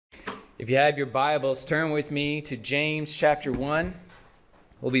If you have your Bibles, turn with me to James chapter 1.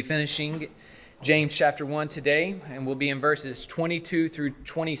 We'll be finishing James chapter 1 today, and we'll be in verses 22 through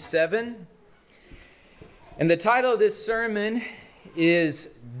 27. And the title of this sermon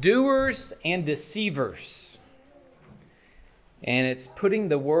is Doers and Deceivers. And it's putting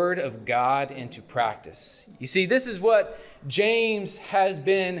the Word of God into practice. You see, this is what James has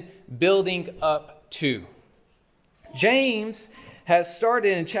been building up to. James has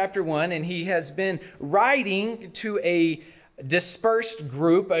started in chapter 1, and he has been writing to a dispersed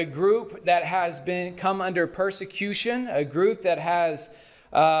group, a group that has been come under persecution, a group that has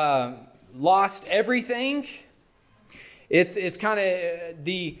lost everything. It's kind of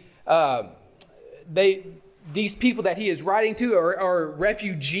these people that he is writing to are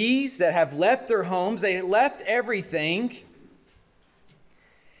refugees that have left their homes. They left everything.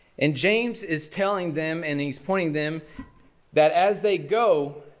 And James is telling them, and he's pointing them, that as they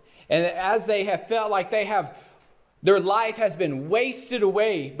go, and as they have felt like their life has been wasted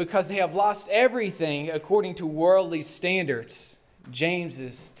away because they have lost everything according to worldly standards, James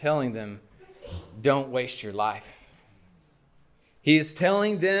is telling them, don't waste your life. He is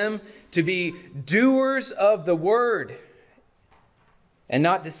telling them to be doers of the word and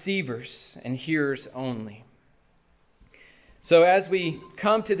not deceivers and hearers only. So as we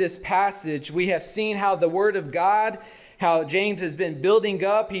come to this passage, we have seen how the word of God, how James has been building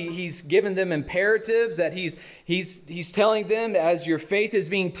up. He's given them imperatives that he's telling them, as your faith is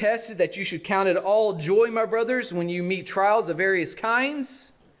being tested, that you should count it all joy, my brothers, when you meet trials of various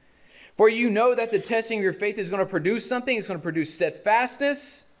kinds. For you know that the testing of your faith is going to produce something. It's going to produce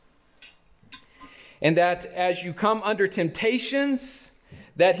steadfastness. And that as you come under temptations,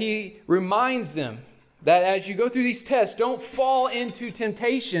 that he reminds them that as you go through these tests, don't fall into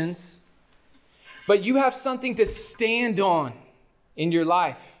temptations, but you have something to stand on in your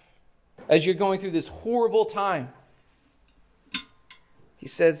life as you're going through this horrible time. He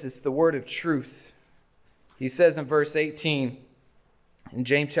says it's the word of truth. He says in verse 18 in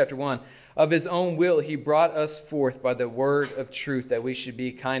James chapter 1, of his own will he brought us forth by the word of truth, that we should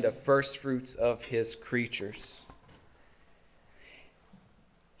be kind of first fruits of his creatures.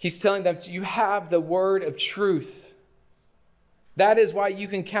 He's telling them, you have the word of truth. That is why you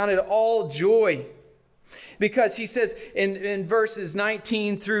can count it all joy. Because he says in verses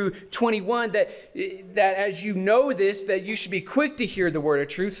 19 through 21 that as you know this, that you should be quick to hear the word of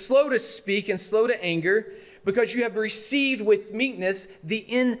truth, slow to speak and slow to anger, because you have received with meekness the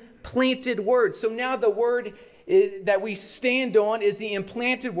implanted word. So now the word that we stand on is the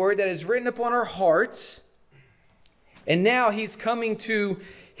implanted word that is written upon our hearts. And now he's coming to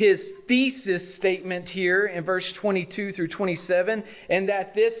his thesis statement here in verse 22 through 27, and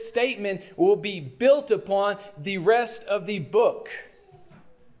that this statement will be built upon the rest of the book.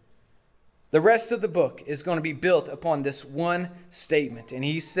 The rest of the book is going to be built upon this one statement. And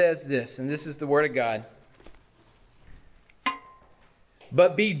he says this, and this is the word of God.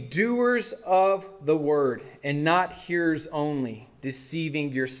 But be doers of the word, and not hearers only,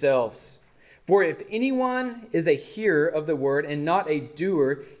 deceiving yourselves. For if anyone is a hearer of the word and not a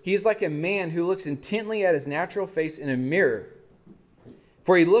doer, he is like a man who looks intently at his natural face in a mirror.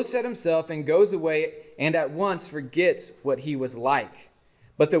 For he looks at himself and goes away and at once forgets what he was like.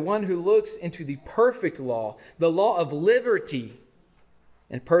 But the one who looks into the perfect law, the law of liberty,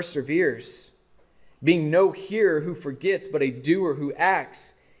 and perseveres, being no hearer who forgets, but a doer who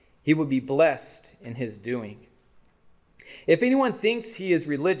acts, he will be blessed in his doing. If anyone thinks he is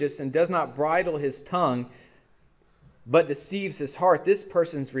religious and does not bridle his tongue, but deceives his heart, this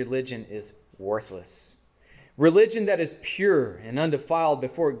person's religion is worthless. Religion that is pure and undefiled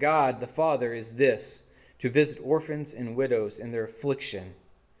before God the Father is this, to visit orphans and widows in their affliction,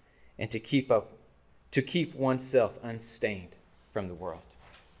 and to keep oneself unstained from the world.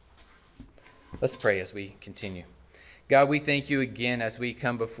 Let's pray as we continue. God, we thank you again as we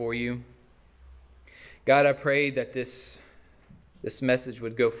come before you. God, I pray that this message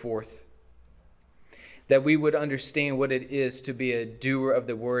would go forth, that we would understand what it is to be a doer of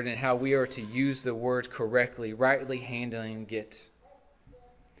the word and how we are to use the word correctly, rightly handling it.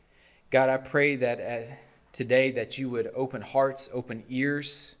 God, I pray that today that you would open hearts, open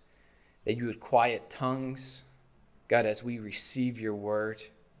ears, that you would quiet tongues, God, as we receive your word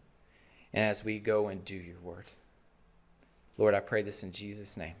and as we go and do your word. Lord, I pray this in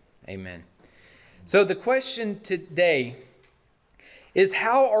Jesus' name. Amen. So the question today is,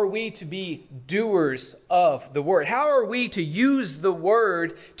 how are we to be doers of the word? How are we to use the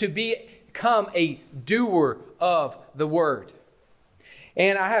word to become a doer of the word?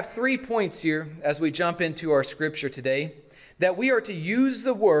 And I have 3 points here as we jump into our scripture today, that we are to use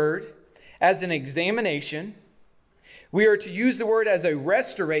the word as an examination. We are to use the word as a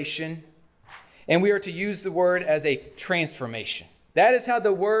restoration. And we are to use the word as a transformation. That is how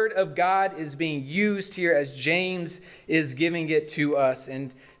the word of God is being used here as James is giving it to us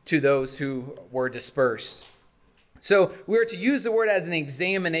and to those who were dispersed. So we are to use the word as an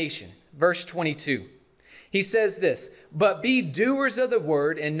examination. Verse 22. He says this, but be doers of the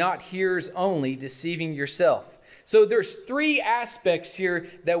word and not hearers only, deceiving yourself. So there's three aspects here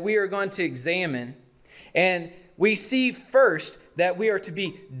that we are going to examine. And we see first that we are to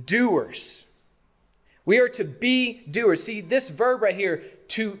be doers. We are to be doers. See, this verb right here,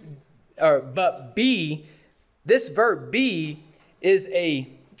 but be, this verb be is a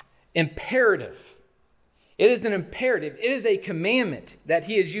imperative. It is an imperative. It is a commandment that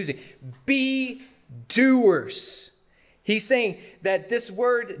he is using. Be doers. He's saying that this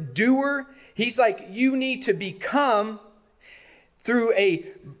word doer, he's like, you need to become through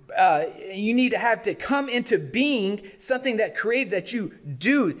you need to have to come into being something that created, that you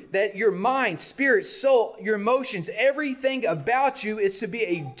do, that your mind, spirit, soul, your emotions, everything about you is to be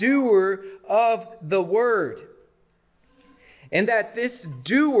a doer of the word. And that this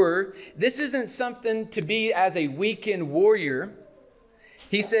doer, this isn't something to be as a weekend warrior.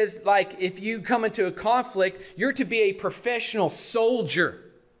 He says, like, if you come into a conflict, you're to be a professional soldier.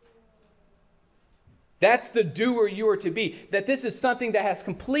 That's the doer you are to be. That this is something that has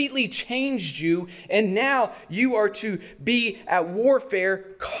completely changed you, and now you are to be at warfare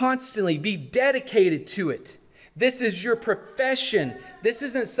constantly, be dedicated to it. This is your profession. This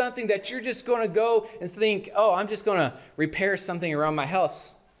isn't something that you're just going to go and think, oh, I'm just going to repair something around my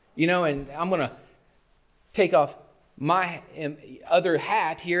house, and I'm going to take off my other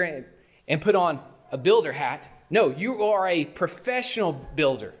hat here and put on a builder hat. No, you are a professional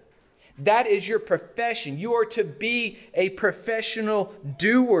builder. That is your profession. You are to be a professional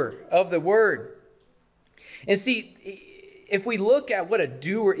doer of the word. And see, if we look at what a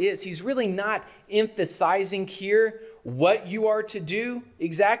doer is, he's really not emphasizing here what you are to do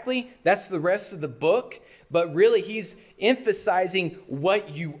exactly. That's the rest of the book. But really, he's emphasizing what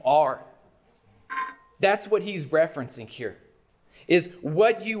you are. That's what he's referencing here, is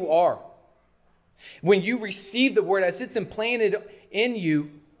what you are. When you receive the word, as it's implanted in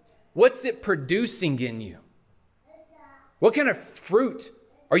you, what's it producing in you? What kind of fruit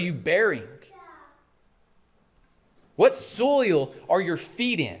are you bearing? What soil are your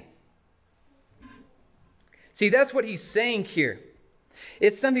feet in? See, that's what he's saying here.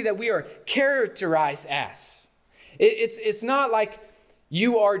 It's something that we are characterized as. It's not like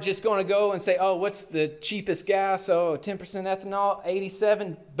you are just going to go and say, oh, what's the cheapest gas? Oh, 10% ethanol,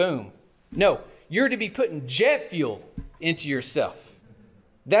 87, boom. No, you're to be putting jet fuel into yourself.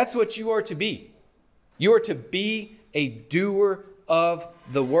 That's what you are to be. You are to be a doer of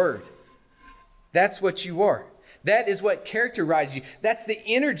the word. That's what you are. That is what characterizes you. That's the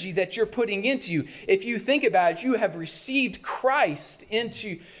energy that you're putting into you. If you think about it, you have received Christ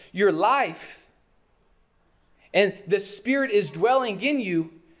into your life, and the Spirit is dwelling in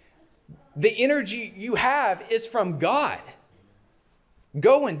you. The energy you have is from God.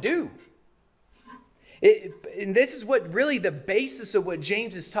 Go and do. And this is what really the basis of what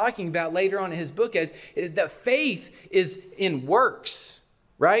James is talking about later on in his book, as the faith is in works,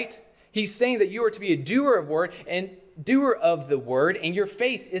 right? He's saying that you are to be a doer of the word, and your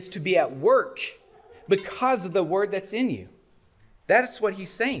faith is to be at work because of the word that's in you. That's what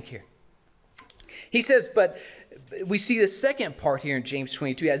he's saying here. He says, but we see the second part here in James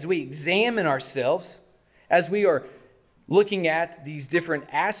 22, as we examine ourselves, as we are looking at these different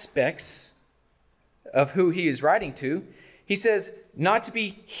aspects of who he is writing to, he says, not to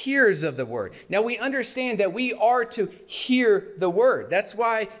be hearers of the word. Now we understand that we are to hear the word. That's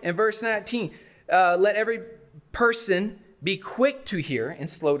why in verse 19, let every person be quick to hear and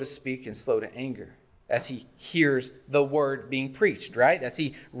slow to speak and slow to anger, as he hears the word being preached, right? As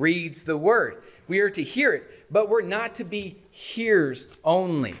he reads the word. We are to hear it, but we're not to be hearers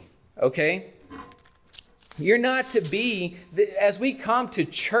only, okay? You're not to be, as we come to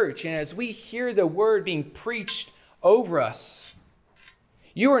church and as we hear the word being preached over us,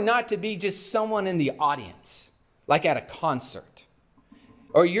 you are not to be just someone in the audience, like at a concert.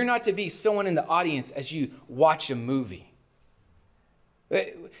 Or you're not to be someone in the audience as you watch a movie.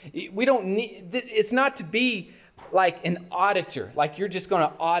 We don't need, it's not to be like an auditor, like you're just going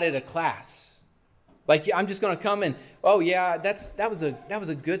to audit a class. Like I'm just going to come and, oh yeah, that was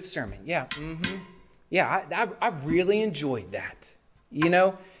a good sermon. Yeah, yeah, I really enjoyed that,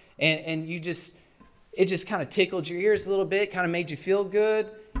 and you just, it just kind of tickled your ears a little bit, kind of made you feel good,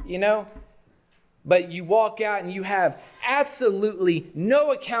 but you walk out and you have absolutely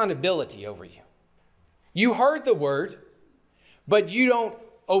no accountability over you. You heard the word, but you don't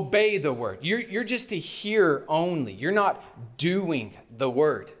obey the word. You're just a hearer only. You're not doing the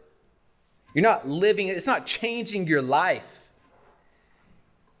word. You're not living it. It's not changing your life.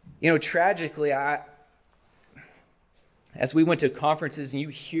 Tragically, as we went to conferences and you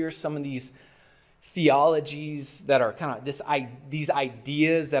hear some of these theologies that are kind of these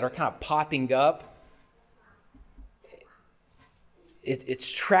ideas that are kind of popping up,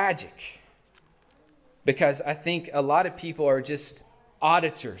 it's tragic. Because I think a lot of people are just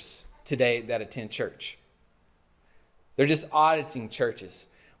auditors today that attend church. They're just auditing churches.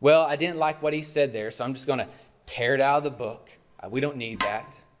 Well, I didn't like what he said there, so I'm just going to tear it out of the book. We don't need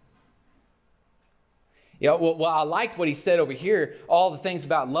that. Well, I liked what he said over here, all the things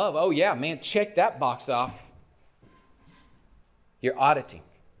about love. Oh, yeah, man, check that box off. You're auditing.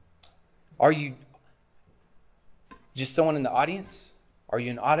 Are you just someone in the audience? Are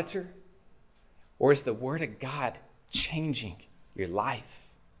you an auditor? Or is the Word of God changing your life?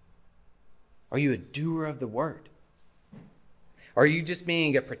 Are you a doer of the Word? Are you just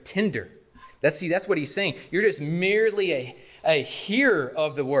being a pretender? That's what he's saying. You're just merely a hearer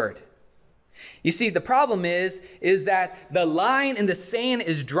of the Word. You see, the problem is that the line in the sand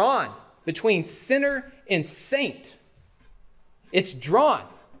is drawn between sinner and saint. It's drawn.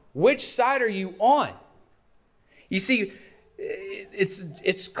 Which side are you on? You see,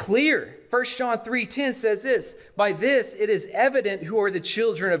 it's clear. 1 John 3:10 says this, "By this it is evident who are the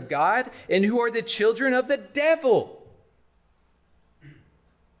children of God and who are the children of the devil."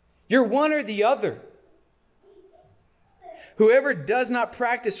 You're one or the other. Whoever does not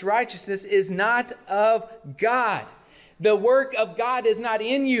practice righteousness is not of God. The work of God is not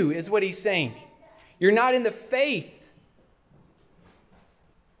in you, is what he's saying. You're not in the faith.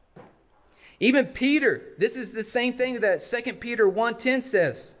 Even Peter, this is the same thing that 2 Peter 1:10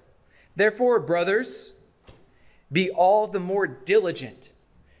 says. "Therefore, brothers, be all the more diligent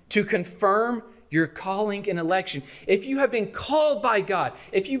to confirm your calling and election." If you have been called by God,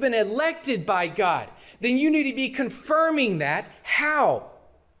 if you've been elected by God, then you need to be confirming that. How?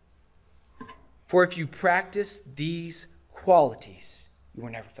 "For if you practice these qualities, you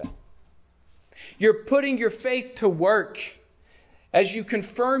will never fail." You're putting your faith to work as you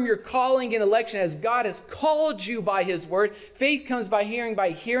confirm your calling and election, as God has called you by his word. Faith comes by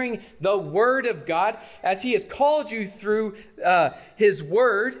hearing the word of God. As he has called you through his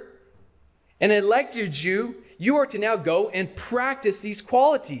word and elected you, you are to now go and practice these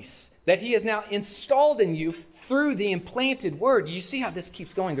qualities that he has now installed in you through the implanted word. You see how this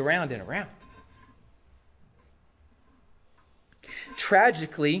keeps going around and around.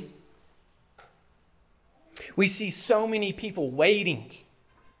 Tragically, we see so many people waiting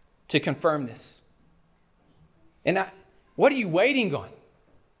to confirm this. And what are you waiting on?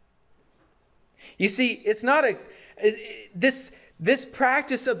 You see, it's not this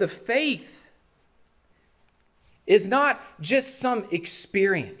practice of the faith is not just some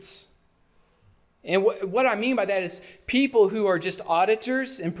experience. And what I mean by that is people who are just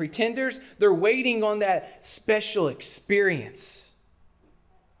auditors and pretenders, they're waiting on that special experience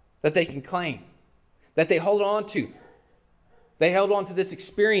that they can claim, that they hold on to. They held on to this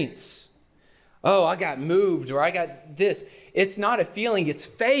experience. Oh, I got moved, or I got this. It's not a feeling, it's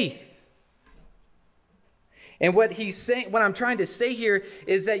faith. And what I'm trying to say here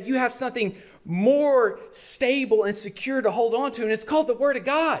is that you have something more stable and secure to hold on to, and it's called the Word of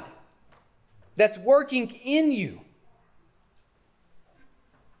God that's working in you.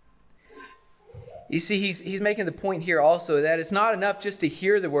 You see, he's making the point here also that it's not enough just to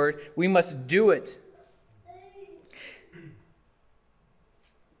hear the word, we must do it.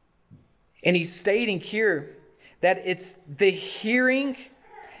 And he's stating here that it's the hearing,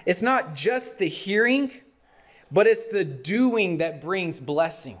 it's not just the hearing, but it's the doing that brings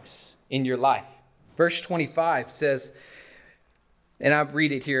blessings in your life. Verse 25 says, and I'll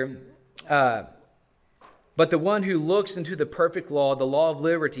read it here, "But the one who looks into the perfect law, the law of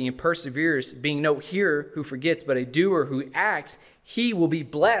liberty, and perseveres, being no hearer who forgets, but a doer who acts, he will be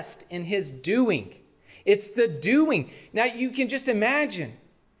blessed in his doing." It's the doing. Now you can just imagine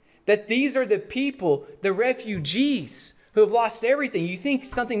that these are the people, the refugees, who have lost everything. You think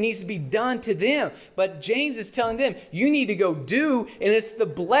something needs to be done to them, but James is telling them, you need to go do, and it's the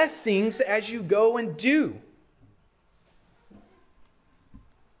blessings as you go and do.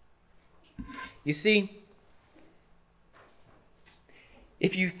 You see,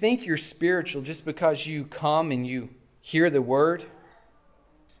 if you think you're spiritual just because you come and you hear the word,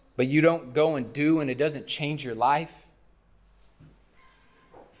 but you don't go and do and it doesn't change your life,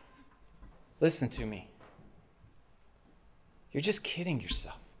 Listen to me. You're just kidding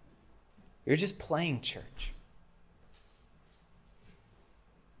yourself. You're just playing church.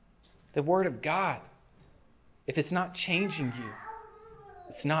 The Word of God, if it's not changing you,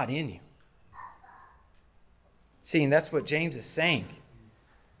 it's not in you. See, and that's what James is saying.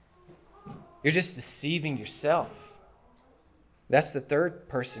 You're just deceiving yourself. That's the third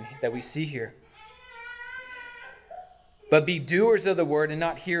person that we see here. But be doers of the word and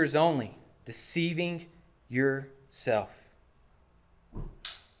not hearers only, deceiving yourself.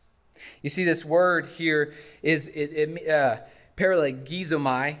 You see, this word here is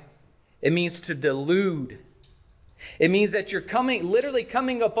parallegizomai. It means to delude. It means that you're literally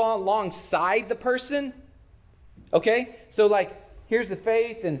coming up alongside the person. Okay? So like, here's the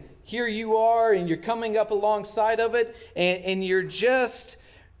faith, and here you are, and you're coming up alongside of it, and you're just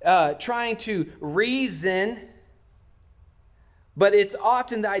trying to reason. But it's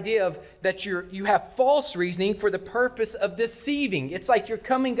often the idea of that you have false reasoning for the purpose of deceiving. It's like you're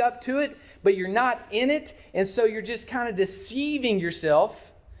coming up to it, but you're not in it. And so you're just kind of deceiving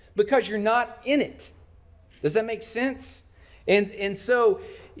yourself because you're not in it. Does that make sense? And so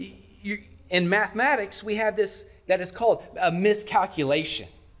in mathematics, we have this that is called a miscalculation.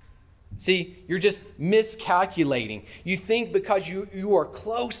 See, you're just miscalculating. You think because you are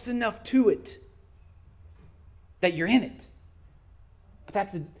close enough to it that you're in it.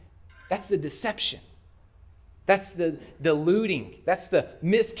 But that's the deception. That's the deluding. That's the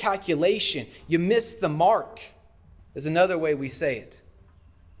miscalculation. You miss the mark, is another way we say it.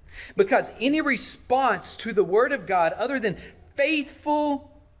 Because any response to the Word of God other than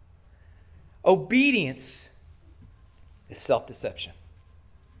faithful obedience is self-deception.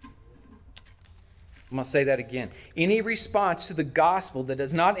 I'm going to say that again. Any response to the gospel that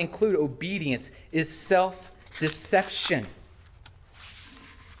does not include obedience is self-deception.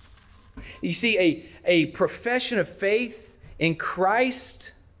 You see, a profession of faith in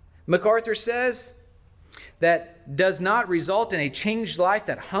Christ, MacArthur says, that does not result in a changed life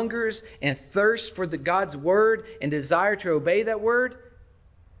that hungers and thirsts for God's word and desire to obey that word,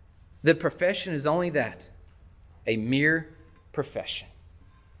 the profession is only that, a mere profession.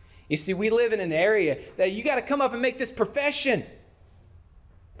 You see, we live in an area that you got to come up and make this profession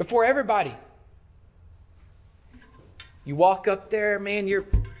before everybody. You walk up there, man,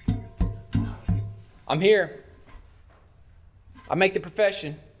 I'm here. I make the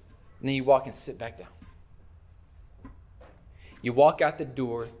profession, and then you walk and sit back down. You walk out the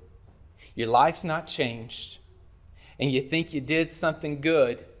door, your life's not changed, and you think you did something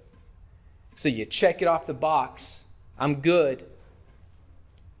good, so you check it off the box. I'm good.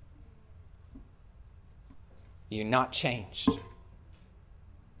 You're not changed.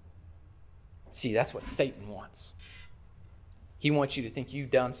 See, that's what Satan wants. He wants you to think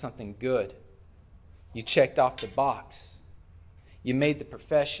you've done something good. You checked off the box. You made the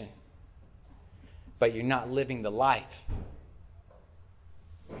profession, but you're not living the life.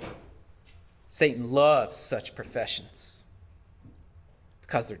 Satan loves such professions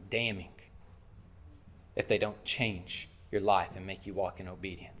because they're damning if they don't change your life and make you walk in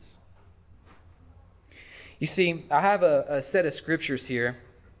obedience. You see, I have a set of scriptures here.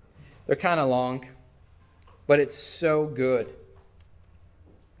 They're kind of long, but it's so good.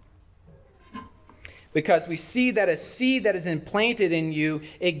 Because we see that a seed that is implanted in you,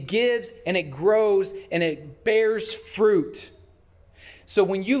 it gives and it grows and it bears fruit. So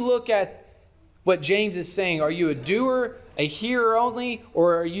when you look at what James is saying, are you a doer, a hearer only,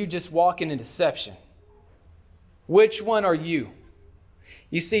 or are you just walking in deception? Which one are you?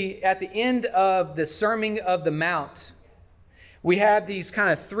 You see, at the end of the Sermon of the Mount, we have these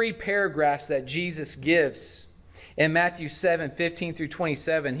kind of 3 paragraphs that Jesus gives. In Matthew 7:15 through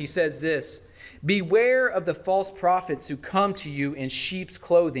 27, he says this, "Beware of the false prophets who come to you in sheep's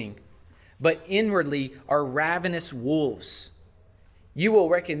clothing, but inwardly are ravenous wolves. You will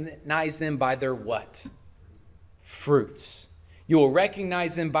recognize them by their what? Fruits. You will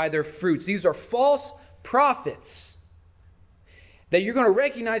recognize them by their fruits." These are false prophets that you're going to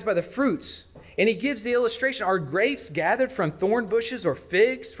recognize by the fruits. And he gives the illustration. Are grapes gathered from thorn bushes or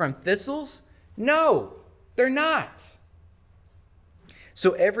figs from thistles? No, they're not.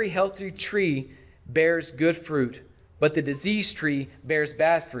 So every healthy tree bears good fruit, but the diseased tree bears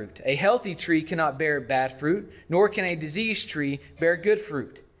bad fruit. A healthy tree cannot bear bad fruit, nor can a diseased tree bear good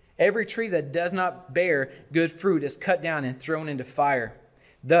fruit. Every tree that does not bear good fruit is cut down and thrown into fire.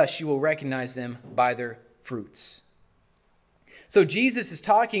 Thus you will recognize them by their fruits. So Jesus is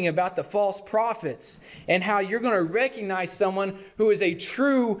talking about the false prophets and how you're going to recognize someone who is a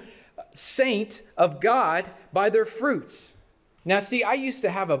true saint of God by their fruits. Now, see, I used to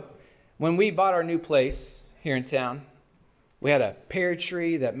have when we bought our new place here in town, we had a pear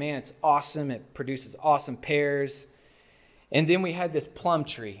tree that, man, it's awesome. It produces awesome pears. And then we had this plum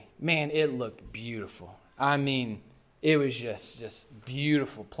tree. Man, it looked beautiful. I mean, it was just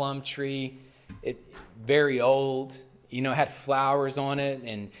beautiful plum tree. It very old. You know, it had flowers on it.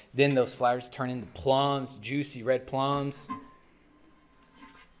 And then those flowers turn into plums, juicy red plums.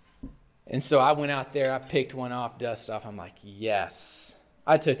 And so I went out there. I picked one off, dust off. I'm like, yes.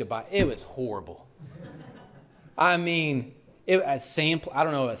 I took a bite. It was horrible. I mean, it was a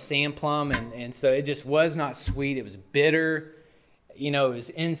sand plum, and so it just was not sweet. It was bitter. You know, it was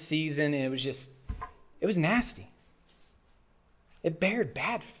in season, and it was nasty. It bared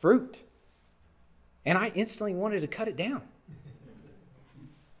bad fruit. And I instantly wanted to cut it down.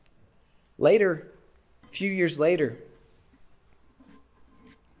 Later, a few years later,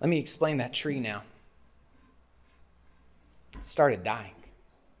 let me explain that tree now. It started dying.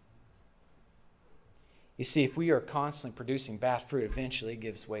 You see, if we are constantly producing bad fruit, eventually it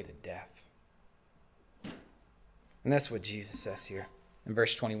gives way to death. And that's what Jesus says here in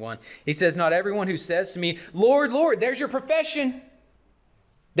verse 21. He says, not everyone who says to me, Lord, Lord, there's your profession.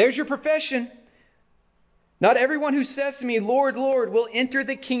 There's your profession. Not everyone who says to me, Lord, Lord, will enter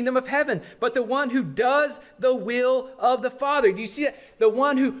the kingdom of heaven, but the one who does the will of the Father. Do you see that? The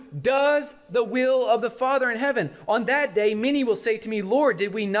one who does the will of the Father in heaven. On that day, many will say to me, Lord,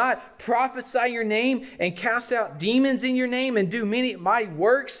 did we not prophesy your name and cast out demons in your name and do many mighty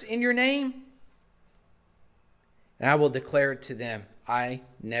works in your name? And I will declare to them, I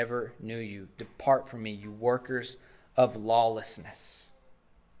never knew you. Depart from me, you workers of lawlessness.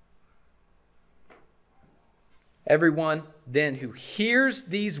 Everyone then who hears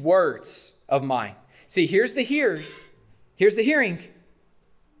these words of mine. See, here's the hearing,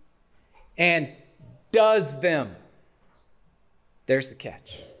 and does them. There's the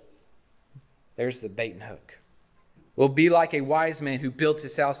catch. There's the bait and hook. Will be like a wise man who built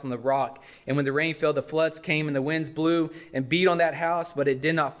his house on the rock. And when the rain fell, the floods came, and the winds blew and beat on that house, but it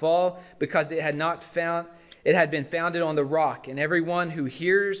did not fall, because it had been founded on the rock. And everyone who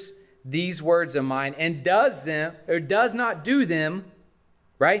hears these words of mine and does them, or does not do them,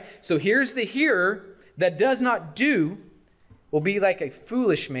 right? So here's the hearer that does not do, will be like a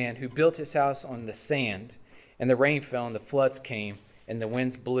foolish man who built his house on the sand, and the rain fell, and the floods came, and the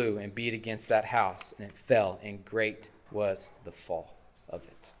winds blew and beat against that house, and it fell, and great was the fall of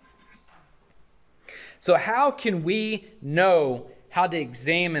it. So how can we know how to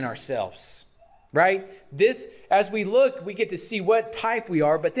examine ourselves? Right? This, as we look, we get to see what type we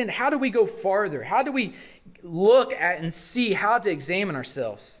are, but then how do we go farther? How do we look at and see how to examine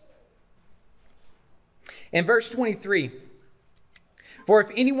ourselves? In verse 23, for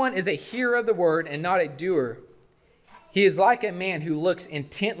if anyone is a hearer of the word and not a doer, he is like a man who looks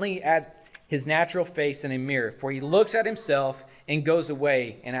intently at his natural face in a mirror, for he looks at himself and goes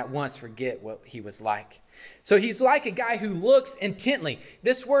away and at once forget what he was like. So he's like a guy who looks intently.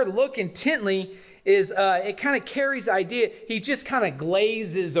 This word look intently is, it kind of carries the idea, he just kind of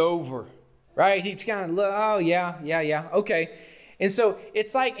glazes over, right? He's kind of, oh yeah, okay. And so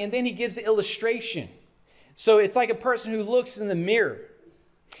it's like, and then he gives the illustration. So it's like a person who looks in the mirror.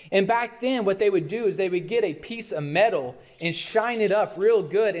 And back then what they would do is they would get a piece of metal and shine it up real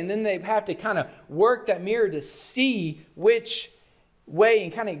good. And then they'd have to kind of work that mirror to see which way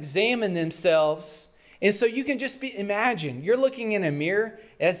and kind of examine themselves. And so you can just imagine, you're looking in a mirror.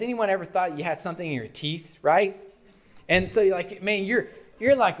 Has anyone ever thought you had something in your teeth, right? And so you're like, man,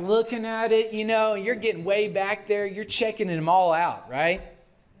 you're like looking at it, you know, you're getting way back there. You're checking them all out, right?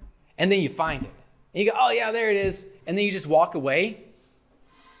 And then you find it. And you go, oh yeah, there it is. And then you just walk away.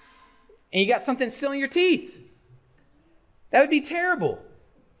 And you got something still in your teeth. That would be terrible,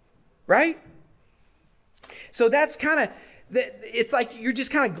 right? So that's kind of, it's like you're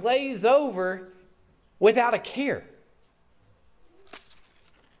just kind of glazed over without a care.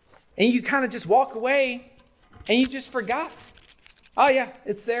 And you kind of just walk away and you just forgot. Oh yeah,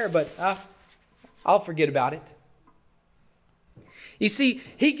 it's there, but I'll forget about it. You see,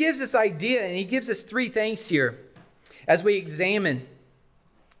 he gives this idea, and he gives us three things here as we examine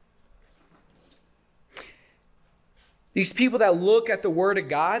these people that look at the Word of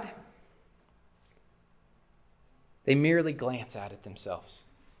God. They merely glance at it themselves.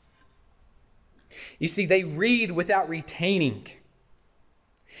 You see, they read without retaining.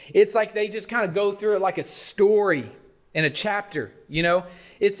 It's like they just kind of go through it like a story in a chapter, you know.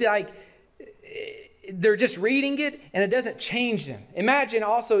 It's like they're just reading it and it doesn't change them. Imagine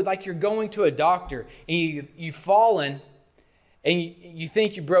also like you're going to a doctor and you've fallen and you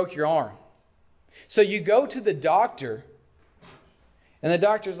think you broke your arm. So you go to the doctor And the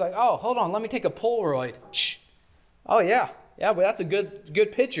doctor's like, oh, hold on, let me take a Polaroid. Shh. Oh, yeah, well, that's a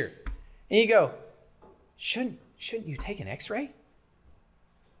good picture. And you go, shouldn't you take an x-ray?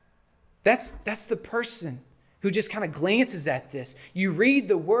 That's the person who just kind of glances at this. You read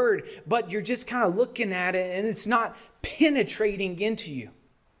the word, but you're just kind of looking at it, and it's not penetrating into you.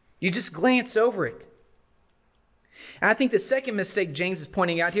 You just glance over it. And I think the second mistake James is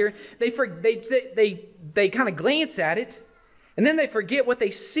pointing out here, they kind of glance at it, and then they forget what they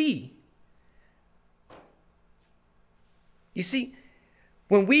see. You see,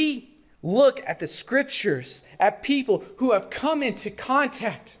 when we look at the scriptures, at people who have come into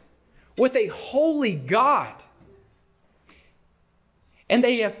contact with a holy God, and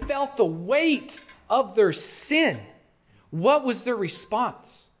they have felt the weight of their sin, what was their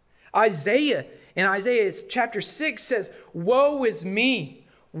response? Isaiah, in Isaiah chapter 6 says, woe is me,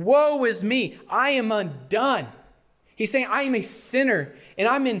 I am undone. He's saying, I am a sinner, and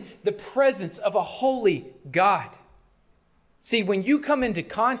I'm in the presence of a holy God. See, when you come into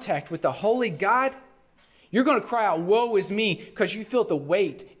contact with the holy God, you're going to cry out, woe is me, because you feel the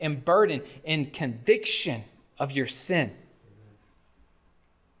weight and burden and conviction of your sin.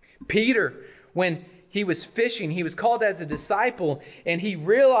 Peter, when he was fishing, he was called as a disciple, and he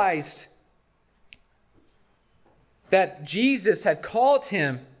realized that Jesus had called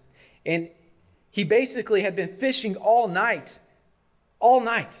him, and he basically had been fishing all night.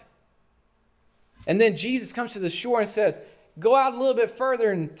 And then Jesus comes to the shore and says, go out a little bit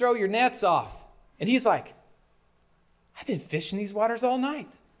further and throw your nets off. And he's like, I've been fishing these waters all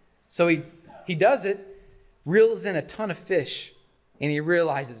night. So he does it, reels in a ton of fish, and he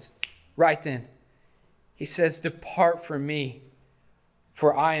realizes right then, he says, depart from me,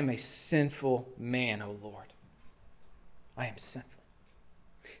 for I am a sinful man, O Lord. I am sinful.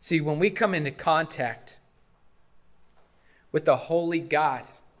 See, when we come into contact with the holy God,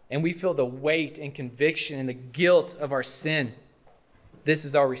 and we feel the weight and conviction and the guilt of our sin, this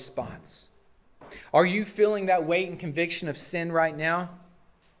is our response. Are you feeling that weight and conviction of sin right now?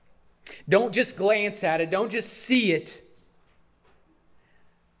 Don't just glance at it. Don't just see it.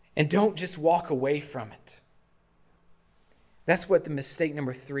 And don't just walk away from it. That's what the mistake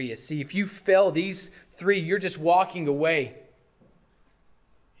number 3 is. See, if you fail these 3, you're just walking away.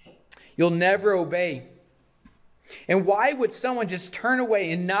 You'll never obey. And why would someone just turn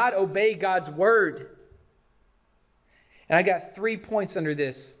away and not obey God's word? And I got 3 points under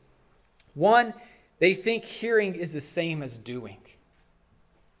this. 1, they think hearing is the same as doing.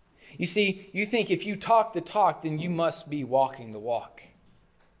 You see, you think if you talk the talk, then you must be walking the walk.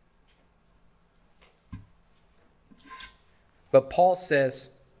 But Paul says,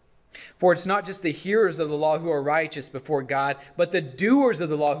 for it's not just the hearers of the law who are righteous before God, but the doers of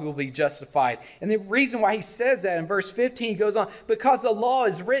the law who will be justified. And the reason why he says that in verse 15, he goes on, because the law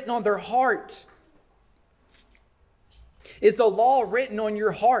is written on their heart. Is the law written on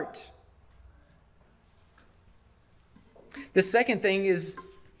your heart? The second thing is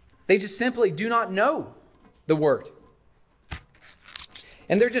they just simply do not know the word.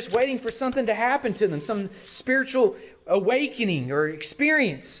 And they're just waiting for something to happen to them, some spiritual awakening or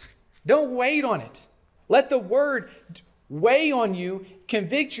experience. Don't wait on it. Let the word weigh on you,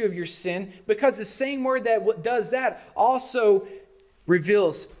 convict you of your sin, because the same word that does that also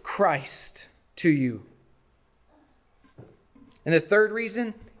reveals Christ to you. And the third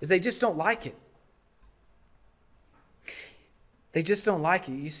reason is they just don't like it. They just don't like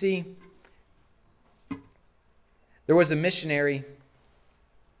it. You see, there was a missionary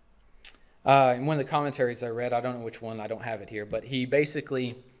in one of the commentaries I read, I don't know which one, I don't have it here, but he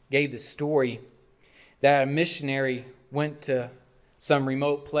basically gave the story that a missionary went to some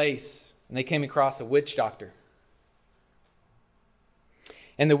remote place and they came across a witch doctor.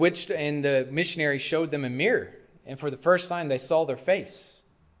 And the missionary showed them a mirror, and for the first time they saw their face.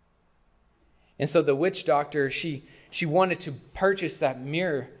 And so the witch doctor, she wanted to purchase that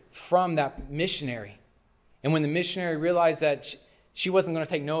mirror from that missionary. And when the missionary realized that she wasn't going to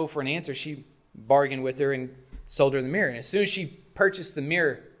take no for an answer, she bargained with her and sold her the mirror. And as soon as she purchased the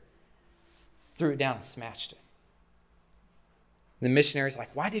mirror, threw it down and smashed it. The missionary's like,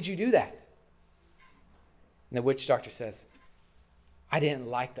 why did you do that? And the witch doctor says, I didn't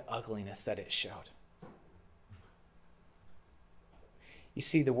like the ugliness that it showed. You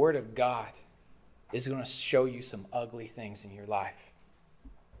see, the Word of God is going to show you some ugly things in your life.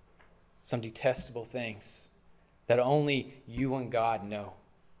 Some detestable things that only you and God know.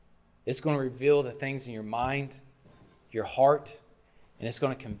 It's going to reveal the things in your mind, your heart, and it's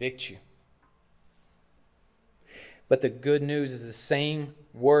going to convict you. But the good news is the same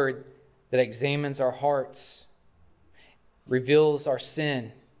word that examines our hearts reveals our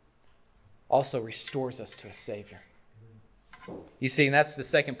sin, also restores us to a Savior. You see, and that's the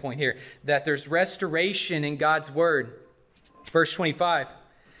second point here, that there's restoration in God's Word. Verse 25,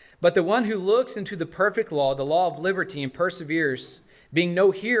 but the one who looks into the perfect law, the law of liberty, and perseveres, being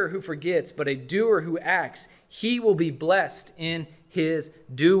no hearer who forgets, but a doer who acts, he will be blessed in his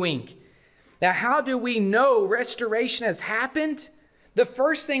doing. Now, how do we know restoration has happened? The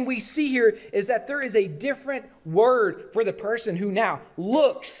first thing we see here is that there is a different word for the person who now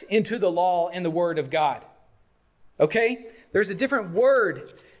looks into the law and the Word of God. Okay? There's a different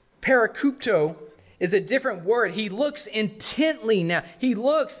word. Parakupto is a different word. He looks intently now. He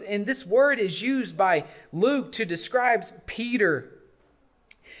looks, and this word is used by Luke to describe Peter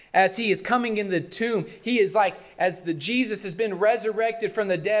as he is coming in the tomb. He is like, as the Jesus has been resurrected from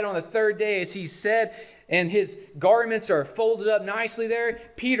the dead on the third day, as he said, and his garments are folded up nicely there.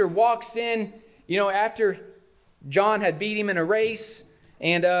 Peter walks in, after John had beat him in a race,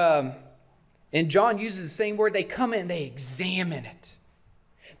 and John uses the same word. They come in, they examine it.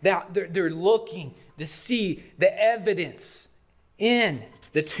 They're looking to see the evidence in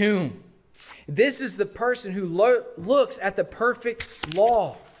the tomb. This is the person who looks at the perfect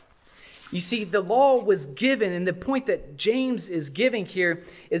law. You see, the law was given, and the point that James is giving here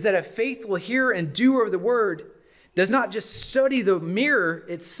is that a faithful hearer and doer of the word does not just study the mirror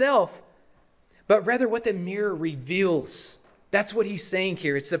itself, but rather what the mirror reveals. That's what he's saying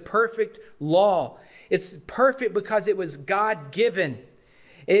here. It's the perfect law. It's perfect because it was God-given.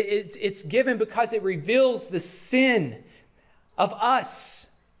 It's given because it reveals the sin of us.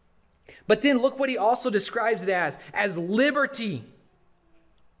 But then look what he also describes it as liberty.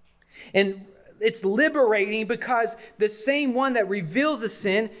 And it's liberating because the same one that reveals the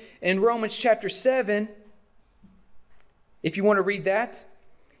sin in Romans chapter 7, if you want to read that,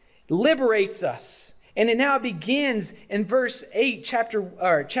 liberates us. And it now begins in verse 8,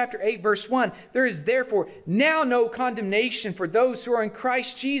 chapter 8, verse 1. There is therefore now no condemnation for those who are in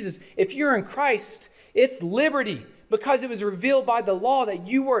Christ Jesus. If you're in Christ, it's liberty because it was revealed by the law that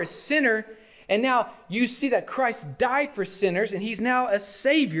you were a sinner. And now you see that Christ died for sinners and he's now a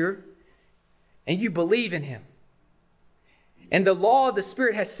Savior. And you believe in him. And the law of the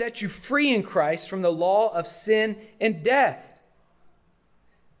Spirit has set you free in Christ from the law of sin and death.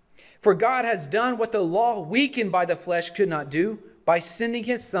 For God has done what the law, weakened by the flesh, could not do, by sending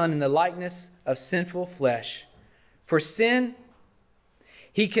his Son in the likeness of sinful flesh. For sin,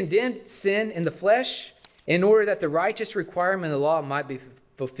 he condemned sin in the flesh, in order that the righteous requirement of the law might be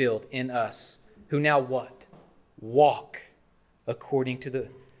fulfilled in us, who now what? Walk according to the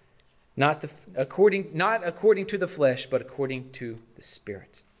not according to the flesh, but according to the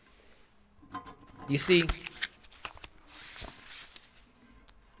Spirit. You see,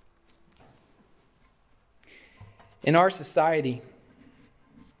 in our society,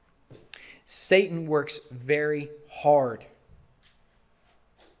 Satan works very hard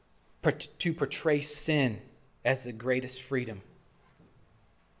to portray sin as the greatest freedom.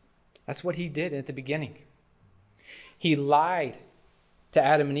 That's what he did at the beginning. He lied to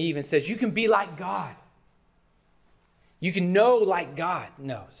Adam and Eve and says, you can be like God. You can know like God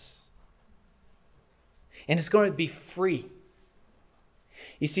knows. And it's going to be free.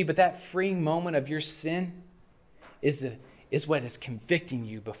 You see, but that freeing moment of your sin is what is convicting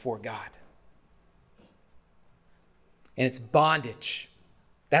you before God. And it's bondage.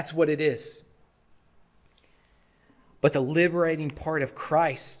 That's what it is. But the liberating part of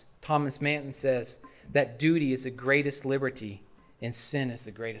Christ, Thomas Manton says, that duty is the greatest liberty and sin is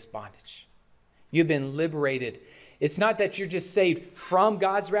the greatest bondage. You've been liberated. It's not that you're just saved from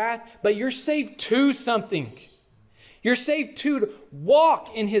God's wrath, but you're saved to something. You're saved to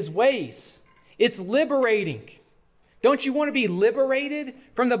walk in his ways. It's liberating. Don't you want to be liberated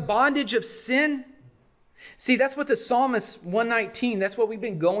from the bondage of sin? See, that's what the Psalmist 119, that's what we've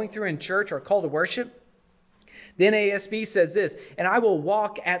been going through in church, our call to worship. The NASB says this, and I will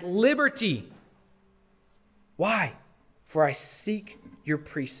walk at liberty. Why? For I seek your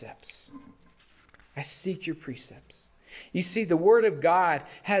precepts. I seek your precepts. You see, the Word of God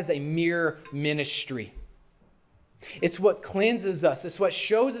has a mirror ministry. It's what cleanses us. It's what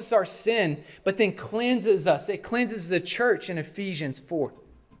shows us our sin, but then cleanses us. It cleanses the church in Ephesians 5.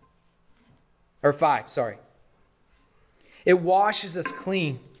 It washes us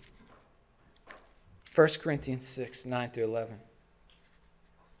clean. 1 Corinthians 6, 9 through 11.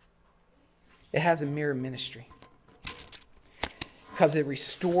 It has a mirror ministry. Because it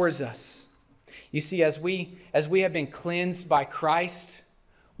restores us. You see, as we have been cleansed by Christ,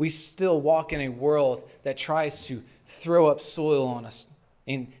 we still walk in a world that tries to throw up soil on us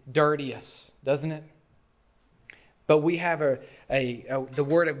and dirty us, doesn't it? But we have the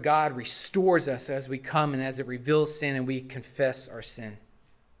Word of God restores us as we come and as it reveals sin and we confess our sin.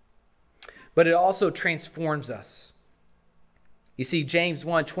 But it also transforms us. You see, James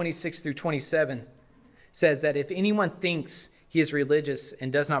 1, 26 through 27 says that if anyone thinks he is religious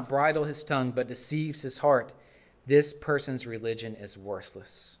and does not bridle his tongue but deceives his heart, this person's religion is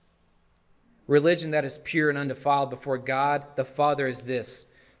worthless. Religion that is pure and undefiled before God the Father is this: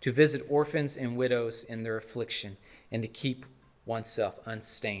 to visit orphans and widows in their affliction and to keep oneself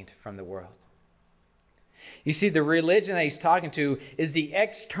unstained from the world. You see, the religion that he's talking to is the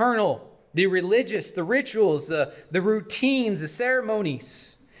external, the religious, the rituals, the routines, the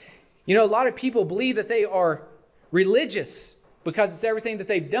ceremonies. You know, a lot of people believe that they are religious because it's everything that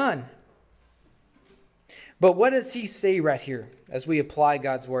they've done. But what does he say right here as we apply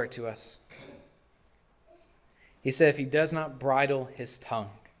God's word to us? He said, if he does not bridle his tongue,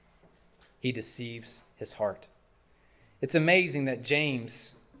 he deceives his heart. It's amazing that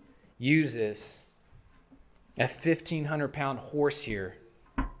James uses a 1,500-pound horse here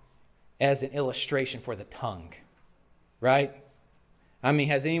as an illustration for the tongue, right? I mean,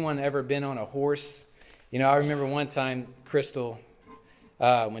 has anyone ever been on a horse? You know, I remember one time, Crystal,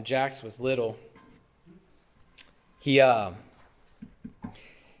 when Jax was little, he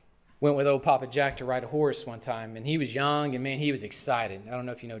went with old Papa Jack to ride a horse one time, and he was young, and man, he was excited. I don't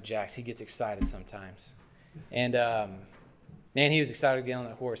know if you know Jax. He gets excited sometimes. And man, he was excited to get on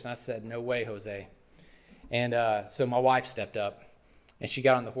that horse, and I said, no way, Jose. And so my wife stepped up, and she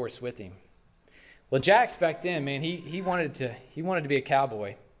got on the horse with him. Well, Jax back then, man, he wanted to be a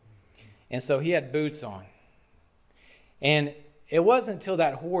cowboy, and so he had boots on. And it wasn't until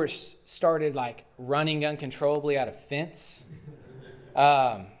that horse started like running uncontrollably out of fence.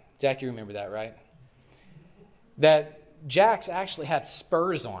 Jack, you remember that, right? That Jax actually had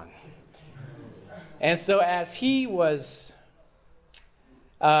spurs on. And so as he was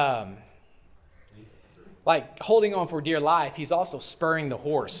like holding on for dear life, he's also spurring the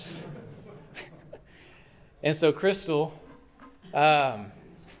horse. And so Crystal,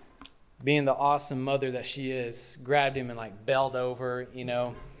 being the awesome mother that she is, grabbed him and like belled over, you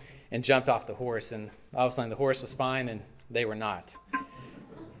know, and jumped off the horse. And all of a sudden the horse was fine and they were not.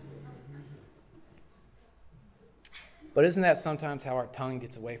 But isn't that sometimes how our tongue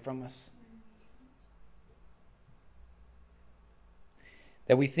gets away from us?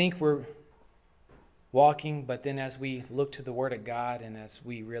 That we think we're walking, but then as we look to the Word of God and as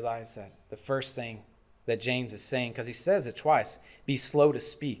we realize that the first thing that James is saying, because he says it twice, be slow to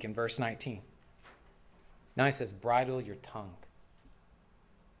speak in verse 19. Now he says, bridle your tongue.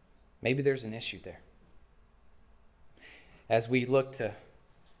 Maybe there's an issue there. As we look to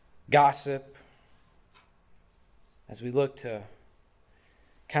gossip, as we look to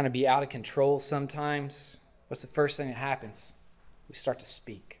kind of be out of control sometimes, what's the first thing that happens? We start to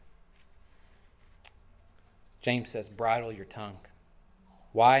speak. James says, bridle your tongue.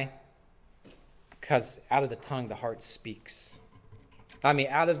 Why? Because out of the tongue, the heart speaks.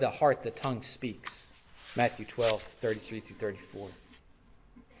 Out of the heart, the tongue speaks. Matthew 12, 33 through 34.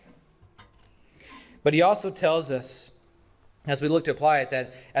 But he also tells us, as we look to apply it,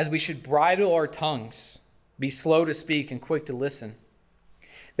 that as we should bridle our tongues, be slow to speak and quick to listen,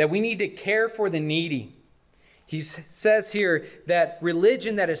 that we need to care for the needy. He says here that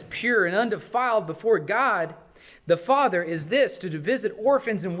religion that is pure and undefiled before God the Father is this: to visit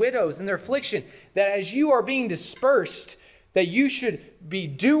orphans and widows in their affliction, that as you are being dispersed, that you should be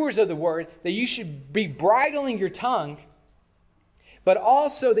doers of the word, that you should be bridling your tongue, but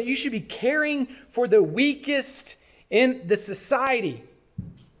also that you should be caring for the weakest in the society.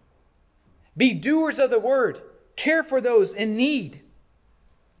 Be doers of the word. Care for those in need.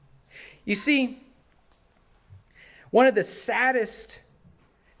 You see, one of the saddest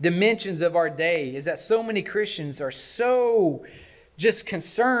dimensions of our day is that so many Christians are so just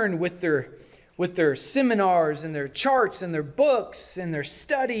concerned with their seminars and their charts and their books and their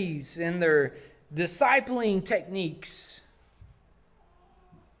studies and their discipling techniques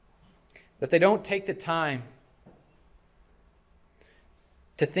that they don't take the time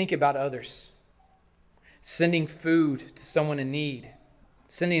to think about others. Sending food to someone in need,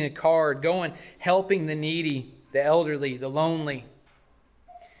 sending a card, going, helping the needy, the elderly, the lonely.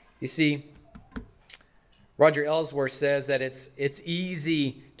 You see, Roger Ellsworth says that it's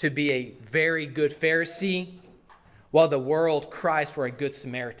easy to be a very good Pharisee while the world cries for a good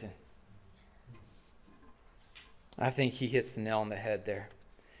Samaritan. I think he hits the nail on the head there.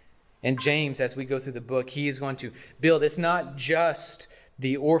 And James, as we go through the book, he is going to build. It's not just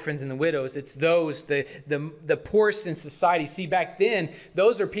the orphans and the widows. It's those, the poorest in society. See, back then,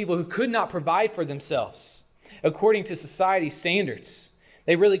 those are people who could not provide for themselves. according to society's standards.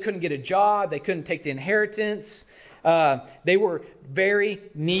 They really couldn't get a job. They couldn't take the inheritance. They were very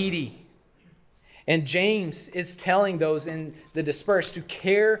needy. And James is telling those in the dispersed to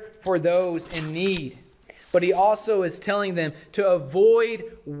care for those in need. But he also is telling them to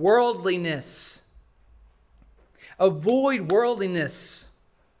avoid worldliness. Avoid worldliness.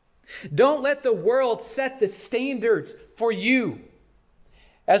 Don't let the world set the standards for you.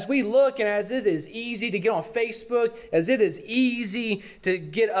 As we look, and as it is easy to get on Facebook, as it is easy to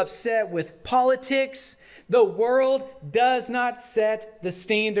get upset with politics, the world does not set the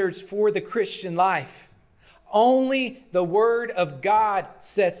standards for the Christian life. Only the Word of God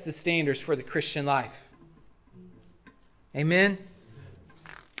sets the standards for the Christian life. Amen?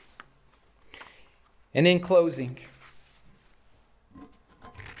 And in closing,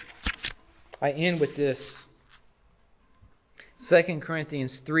 I end with this. 2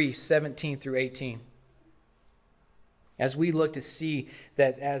 Corinthians 3, 17 through 18. As we look to see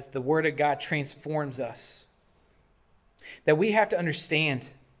that as the Word of God transforms us, that we have to understand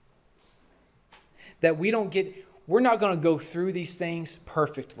that we're not going to go through these things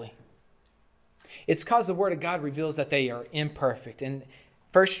perfectly. It's because the Word of God reveals that they are imperfect. And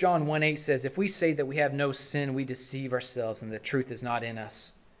 1 John 1:8 says, if we say that we have no sin, we deceive ourselves and the truth is not in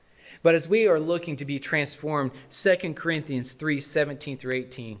us. But as we are looking to be transformed, 2 Corinthians 3, 17 through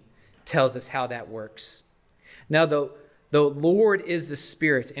 18 tells us how that works. Now, the Lord is the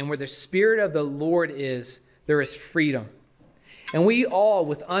Spirit, and where the Spirit of the Lord is, there is freedom. And we all,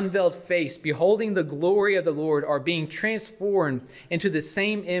 with unveiled face, beholding the glory of the Lord, are being transformed into the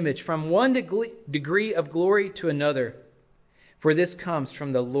same image from one degree of glory to another. For this comes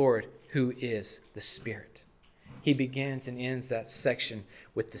from the Lord, who is the Spirit. He begins and ends that section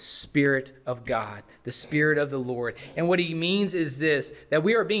with the Spirit of God, the Spirit of the Lord. And what he means is this, that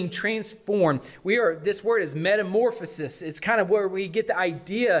we are being transformed. This word is metamorphosis. It's kind of where we get the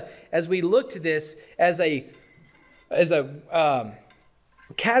idea as we look to this as a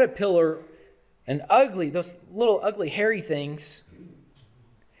caterpillar and those little ugly hairy things,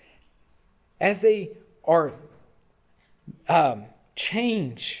 as they are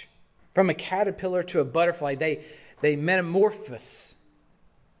change from a caterpillar to a butterfly, they metamorphose.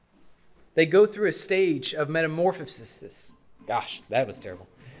 They go through a stage of metamorphosis. Gosh, that was terrible.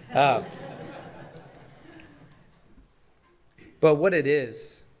 But what it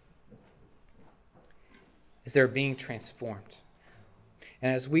is they're being transformed.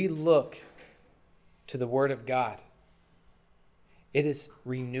 And as we look to the Word of God, it is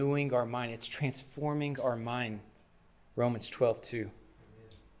renewing our mind. It's transforming our mind. Romans 12:2.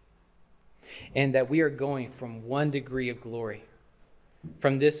 And that we are going from one degree of glory,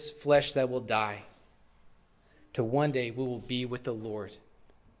 from this flesh that will die, to one day we will be with the Lord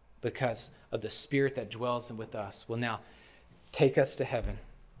because of the Spirit that dwells with us will now take us to heaven,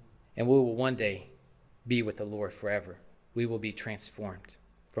 and we will one day be with the Lord forever. We will be transformed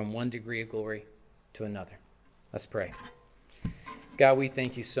from one degree of glory to another. Let's pray. God, we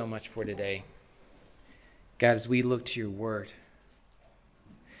thank you so much for today. God, as we look to your word,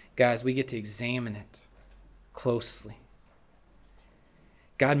 God, as we get to examine it closely,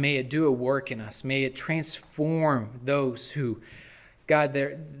 God, may it do a work in us. May it transform those who, God,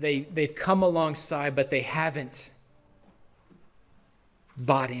 they've come alongside, but they haven't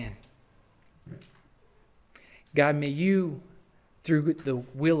bought in. God, may you, through the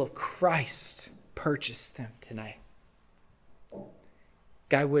will of Christ, purchase them tonight.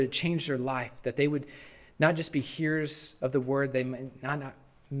 God, would it change their life, that they would not just be hearers of the word, they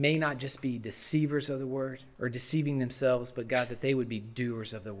may not just be deceivers of the word or deceiving themselves, but God, that they would be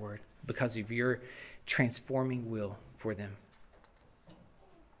doers of the word because of your transforming will for them.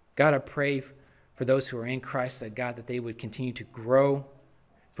 God, I pray for those who are in Christ, that God, that they would continue to grow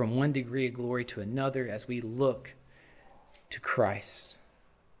from one degree of glory to another as we look to Christ.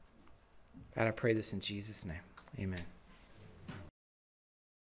 God, I pray this in Jesus' name. Amen.